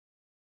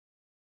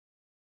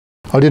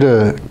I did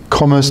a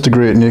commerce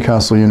degree at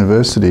Newcastle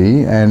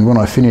University, and when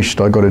I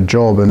finished I got a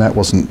job, and that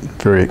wasn't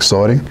very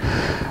exciting.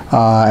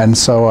 And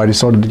so I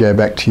decided to go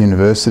back to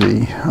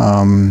university,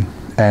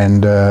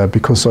 and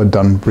because I'd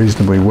done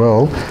reasonably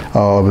well,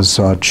 I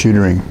was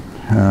tutoring.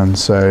 And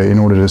so in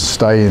order to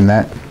stay in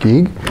that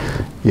gig,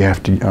 you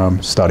have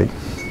to study.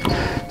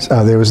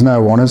 There was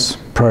no honours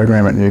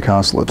program at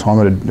Newcastle at the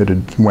time. It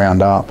had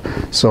wound up.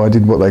 So I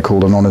did what they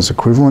called an honours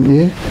equivalent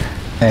year,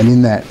 and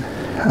in that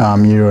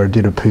year I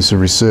did a piece of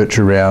research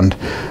around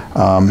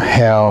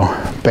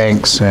how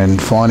banks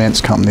and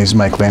finance companies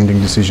make lending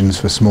decisions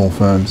for small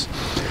firms.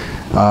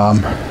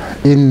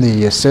 In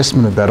the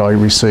assessment of that, I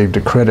received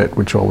a credit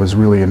which I was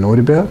really annoyed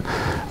about,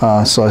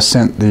 so I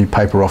sent the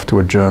paper off to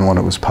a journal and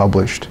it was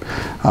published,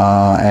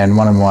 and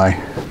one of my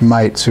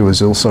mates who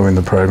was also in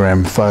the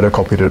program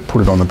photocopied it,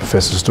 put it on the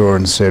professor's door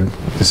and said,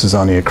 "This is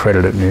only a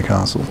credit at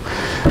Newcastle."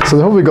 So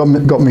that probably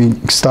got me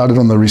started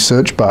on the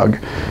research bug.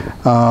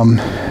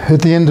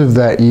 At the end of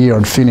that year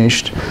I'd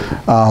finished.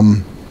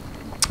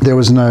 There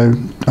was no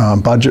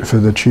budget for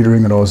the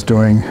tutoring that I was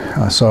doing,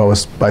 so I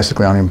was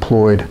basically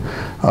unemployed.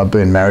 I'd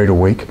been married a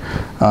week.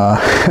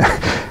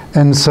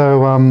 And so,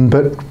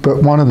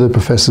 but one of the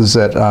professors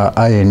at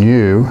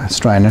ANU,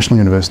 Australian National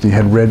University,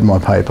 had read my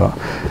paper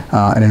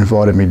and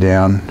invited me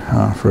down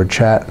for a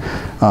chat.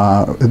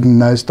 In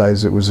those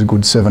days it was a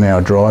good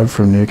 7-hour drive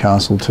from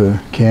Newcastle to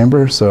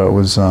Canberra, so it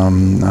was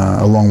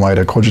a long way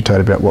to cogitate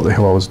about what the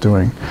hell I was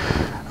doing.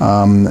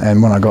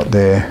 And when I got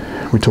there,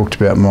 we talked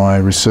about my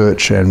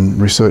research,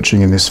 and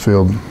researching in this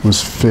field was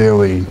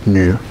fairly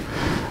new,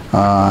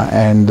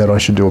 and that I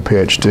should do a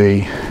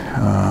PhD.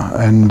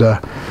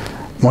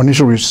 My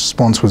initial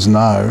response was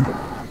no,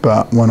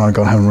 but when I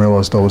got home and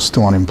realised I was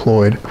still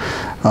unemployed,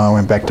 I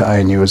went back to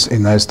ANU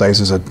in those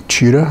days as a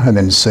tutor, and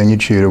then senior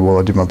tutor while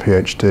I did my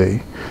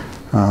PhD.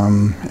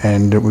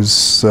 And it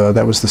was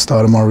that was the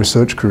start of my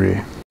research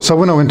career. So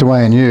when I went to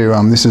ANU,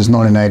 this is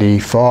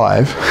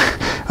 1985,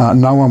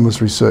 no one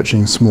was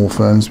researching small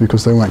firms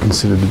because they weren't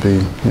considered to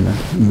be, you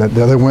know,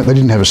 they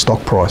didn't have a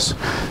stock price.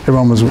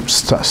 Everyone was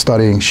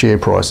studying share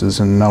prices,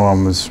 and no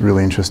one was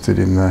really interested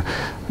in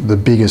the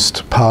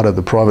biggest part of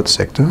the private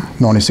sector.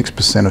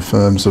 96% of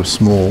firms are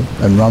small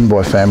and run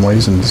by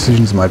families, and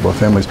decisions made by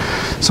families.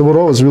 So what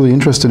I was really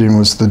interested in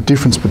was the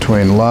difference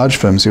between large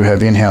firms who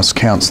have in-house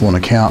counsel and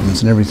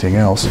accountants and everything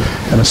else,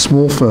 and a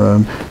small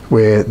firm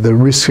where the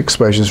risk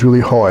exposure is really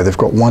high. They've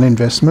got one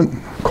investment,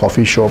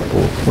 coffee shop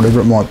or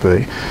whatever it might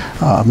be,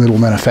 a little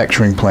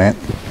manufacturing plant,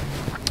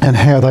 and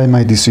how they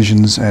made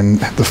decisions and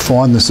the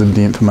fineness of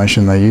the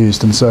information they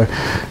used. And so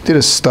I did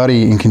a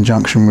study in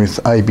conjunction with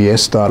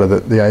ABS data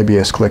that the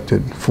ABS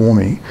collected for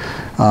me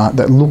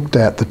that looked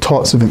at the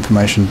types of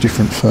information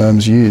different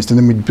firms used, and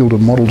then we'd build a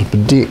model to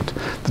predict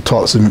the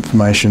types of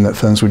information that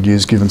firms would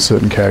use given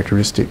certain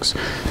characteristics.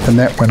 And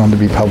that went on to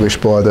be published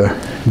by the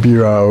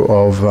Bureau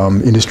of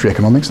Industry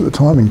Economics at the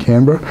time in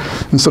Canberra,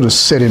 and sort of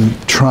set in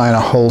train a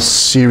whole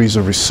series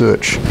of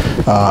research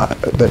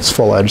that's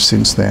followed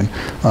since then.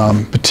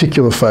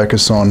 Particular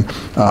focus on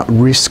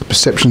risk,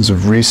 perceptions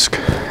of risk,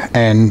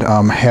 and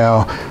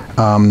how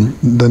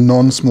the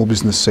non-small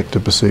business sector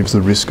perceives the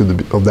risk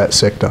of that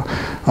sector.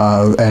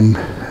 And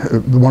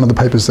one of the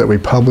papers that we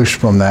published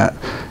from that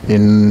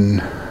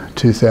in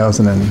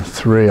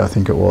 2003, I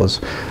think it was,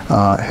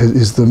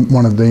 is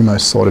one of the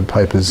most cited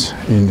papers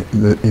in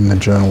the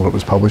journal it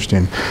was published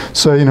in.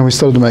 So, you know, we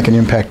started to make an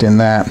impact in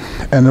that,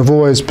 and I've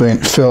always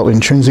felt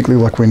intrinsically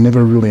like we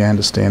never really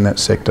understand that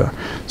sector.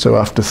 So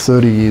after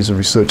 30 years of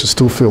research, I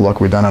still feel like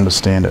we don't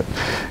understand it,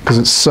 because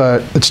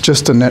it's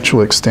just a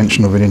natural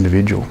extension of an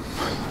individual.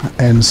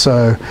 And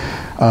so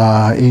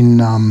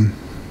in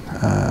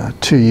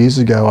 2 years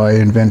ago I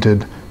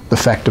invented the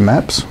factor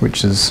maps,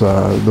 which is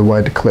the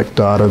way to collect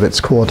data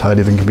that's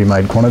qualitative and can be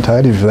made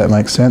quantitative, if that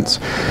makes sense.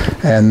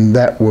 And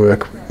that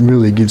work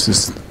really gives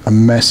us a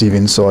massive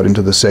insight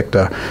into the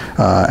sector,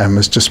 and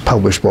was just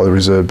published by the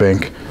Reserve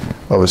Bank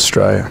of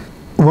Australia.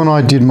 When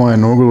I did my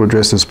inaugural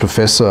address as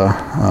professor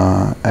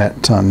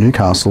at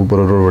Newcastle, but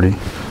I'd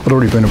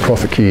already been a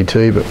prof at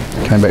QUT, but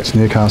came back to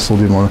Newcastle,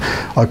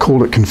 I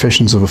called it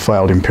Confessions of a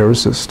Failed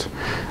Empiricist,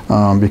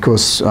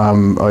 because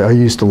I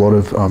used a lot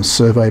of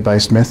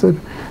survey-based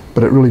method,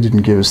 but it really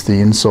didn't give us the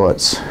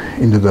insights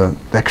into the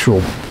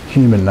actual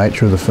human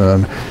nature of the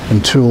firm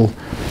until,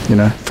 you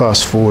know,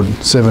 fast forward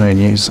 17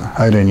 years,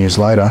 18 years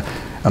later,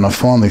 and I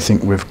finally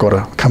think we've got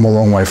to come a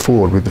long way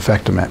forward with the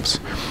factor maps.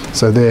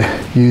 So they're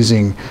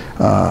using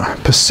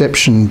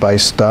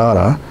perception-based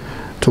data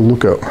to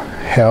look at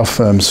how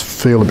firms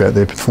feel about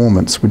their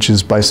performance, which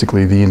is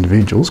basically the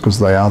individuals, because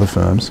they are the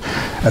firms,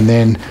 and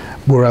then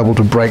we're able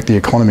to break the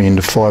economy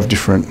into 5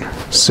 different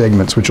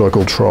segments, which I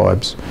call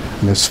tribes.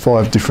 And there's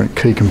 5 different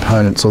key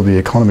components of the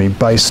economy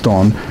based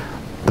on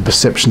the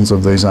perceptions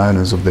of these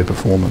owners of their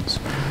performance.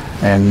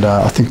 And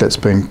I think that's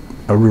been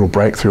a real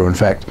breakthrough. In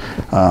fact,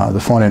 the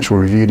Financial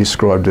Review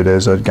described it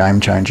as a game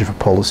changer for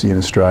policy in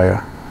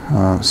Australia.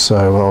 So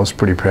I was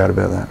pretty proud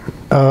about that.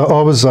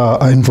 I was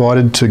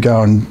invited to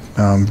go and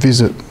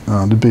visit,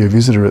 to be a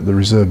visitor at the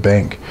Reserve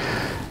Bank.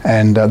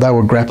 And they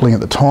were grappling at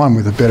the time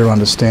with a better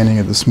understanding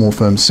of the small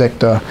firm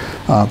sector,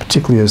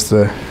 particularly as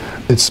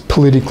it's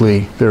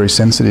politically very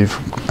sensitive.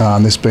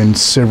 There's been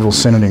several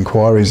Senate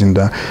inquiries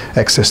into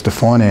access to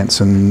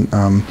finance, and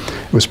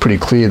it was pretty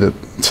clear that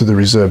to the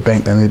Reserve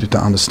Bank they needed to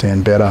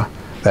understand better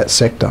that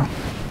sector.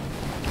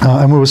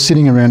 And we were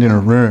sitting around in a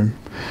room,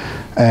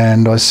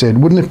 and I said,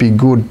 wouldn't it be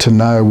good to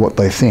know what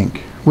they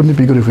think? Wouldn't it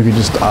be good if we could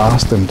just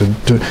ask them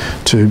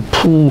to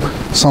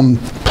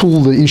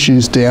pull the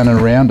issues down and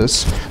around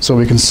us so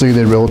we can see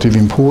their relative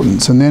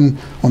importance? And then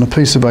on a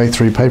piece of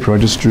A3 paper I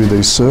just drew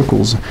these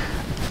circles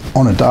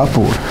on a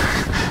dartboard.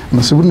 And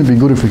I said, wouldn't it be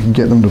good if we could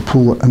get them to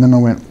pull it? And then I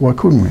went, why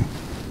couldn't we?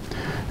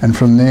 And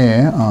from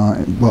there,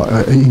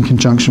 in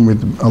conjunction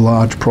with a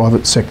large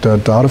private sector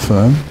data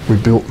firm, we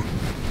built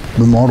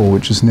the model,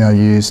 which is now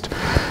used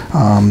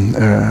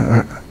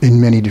in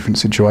many different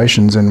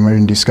situations, and we're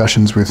in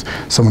discussions with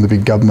some of the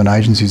big government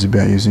agencies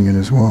about using it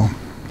as well.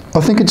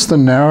 I think it's the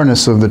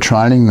narrowness of the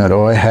training that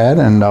I had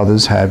and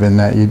others have, in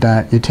that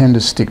you tend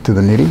to stick to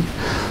the knitting,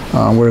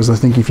 whereas I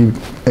think if you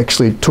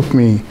actually took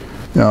me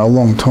a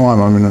long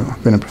time,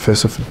 I've been a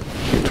professor for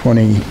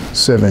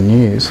 27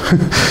 years.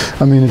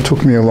 I mean, it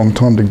took me a long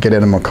time to get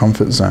out of my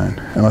comfort zone,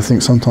 and I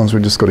think sometimes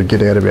we've just got to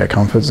get out of our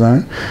comfort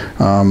zone.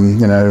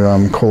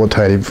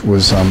 Qualitative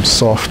was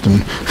soft,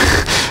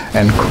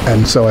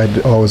 and so I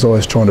was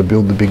always trying to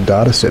build the big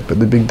data set, but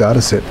the big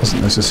data set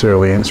wasn't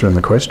necessarily answering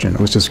the question,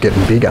 it was just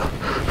getting bigger.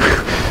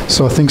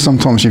 So I think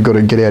sometimes you've got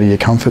to get out of your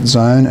comfort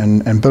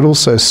zone, but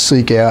also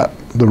seek out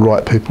the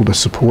right people to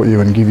support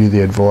you and give you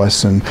the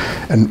advice, and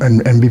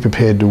be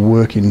prepared to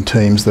work in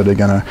teams that are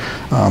going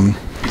to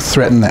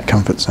threaten that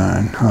comfort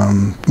zone.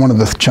 One of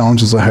the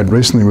challenges I had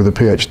recently with a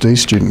PhD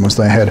student was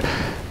they had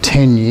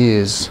 10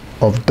 years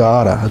of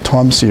data, a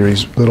time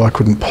series that I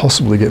couldn't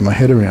possibly get my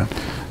head around.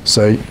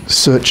 So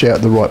search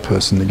out the right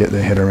person to get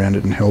their head around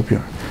it and help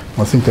you.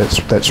 I think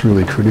that's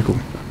really critical.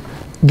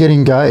 Get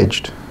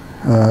engaged.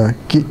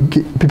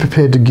 Be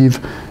prepared to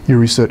give your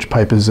research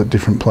papers at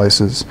different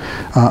places,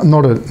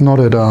 not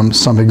at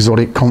some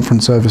exotic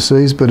conference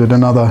overseas, but at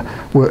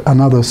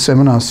another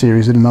seminar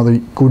series at another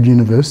good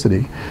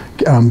university.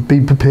 Be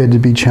prepared to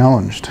be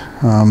challenged.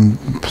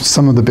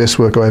 Some of the best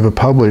work I ever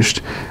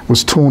published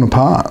was torn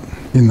apart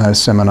in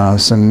those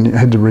seminars, and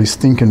had to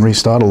rethink and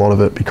restart a lot of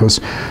it because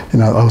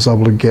I was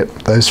able to get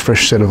those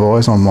fresh set of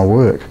eyes on my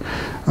work.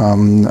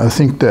 I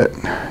think that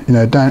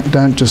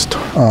don't just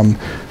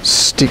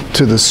stick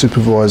to the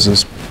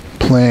supervisor's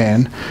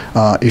plan.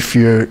 If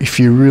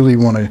you really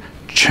want to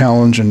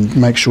challenge and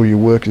make sure your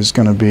work is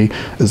going to be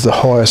as the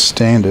highest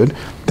standard,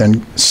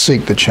 then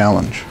seek the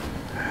challenge.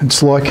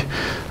 It's like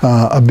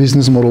a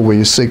business model where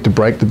you seek to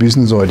break the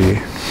business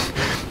idea.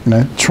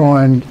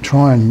 Try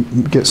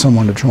and get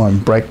someone to try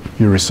and break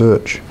your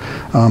research.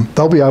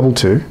 They'll be able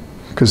to,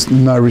 because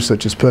no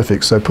research is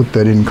perfect, so put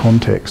that in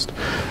context.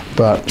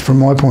 But from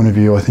my point of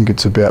view, I think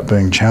it's about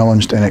being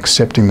challenged and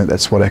accepting that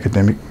that's what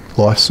academic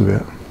life's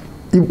about.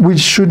 We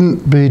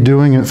shouldn't be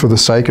doing it for the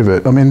sake of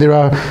it. I mean, there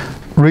are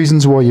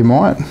reasons why you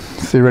might,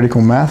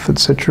 theoretical math,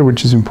 etc.,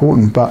 which is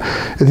important, but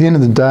at the end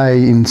of the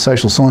day, in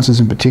social sciences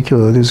in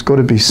particular, there's got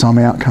to be some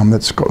outcome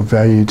that's got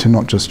value to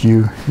not just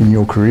you in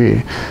your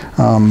career.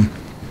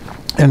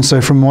 And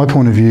so from my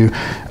point of view,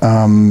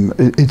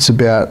 it's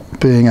about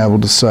being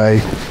able to say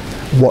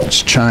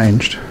what's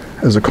changed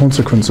as a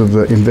consequence of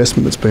the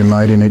investment that's been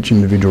made in each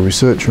individual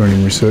researcher and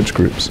in research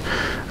groups.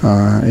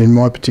 In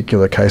my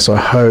particular case, I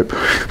hope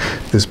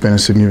there's been a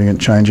significant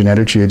change in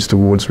attitudes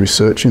towards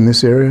research in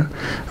this area,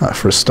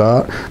 for a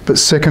start. But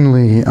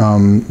secondly,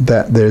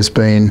 that there's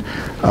been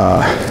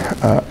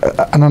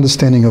an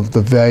understanding of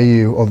the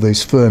value of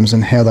these firms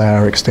and how they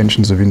are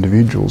extensions of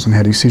individuals, and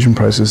how decision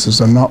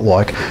processes are not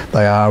like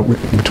they are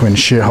between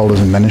shareholders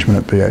and management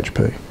at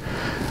BHP.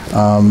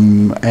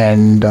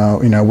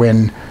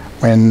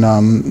 When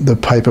the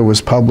paper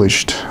was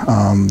published,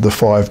 the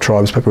 5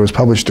 Tribes paper was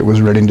published, it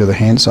was read into the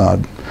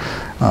Hansard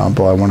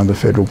by one of the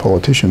federal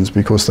politicians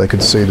because they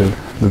could see the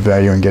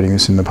value in getting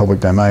this in the public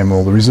domain.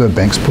 Well, the Reserve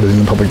Bank's put it in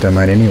the public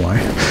domain anyway.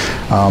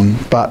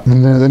 But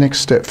the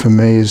next step for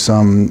me is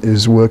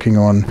working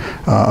on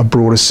a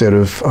broader set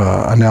of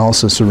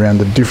analysis around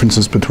the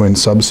differences between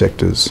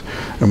subsectors,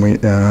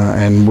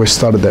 and we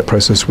started that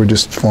process. We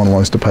just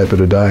finalised a paper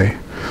today.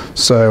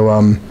 So.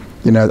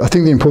 I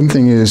think the important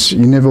thing is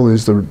you never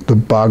lose the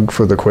bug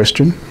for the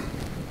question,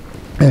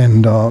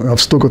 and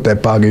I've still got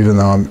that bug even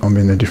though I'm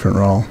in a different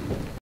role.